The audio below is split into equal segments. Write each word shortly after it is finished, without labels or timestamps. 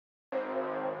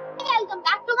welcome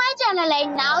back to my channel,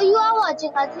 and now you are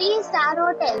watching a 3-star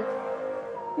hotel.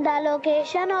 The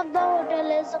location of the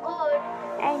hotel is good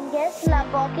and guests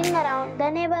love walking around the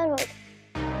neighborhood.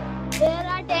 There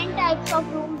are 10 types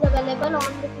of rooms available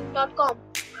on booking.com.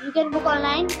 You can book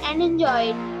online and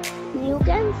enjoy it. You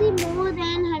can see more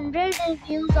than 100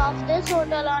 reviews of this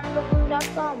hotel on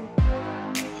booking.com.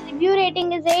 Review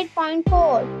rating is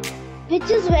 8.4, which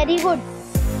is very good.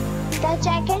 The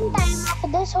check-in time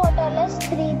of this hotel is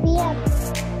 3 p.m.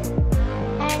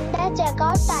 and the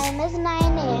check-out time is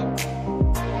 9 a.m.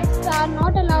 Pets are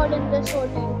not allowed in this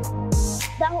hotel.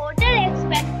 The hotel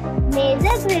accepts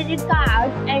major credit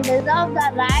cards and reserves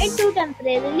the right to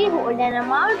temporarily hold an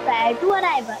amount prior to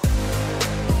arrival.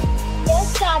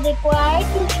 Guests are required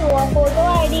to show a photo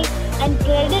ID and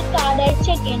credit card at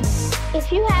check-in.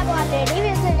 If you have already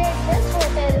visited this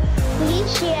hotel,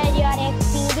 please share your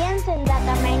experience in the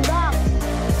comment box.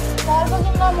 For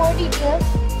booking or more details,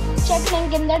 check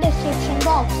link in the description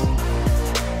box.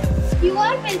 If you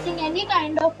are facing any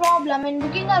kind of problem in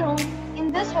booking a room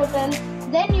in this hotel,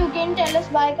 then you can tell us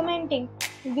by commenting.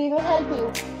 We will help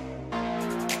you.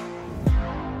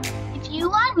 If you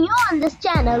are new on this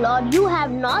channel or you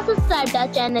have not subscribed our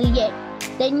channel yet,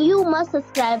 then you must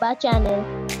subscribe our channel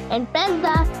and press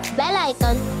the bell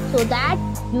icon so that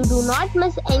you do not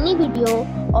miss any video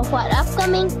of our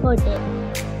upcoming hotel.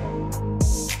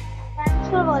 Thanks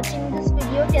for watching this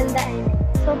video till the end.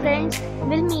 So friends,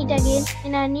 we'll meet again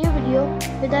in a new video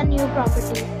with a new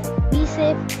property. Be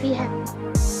safe, be happy.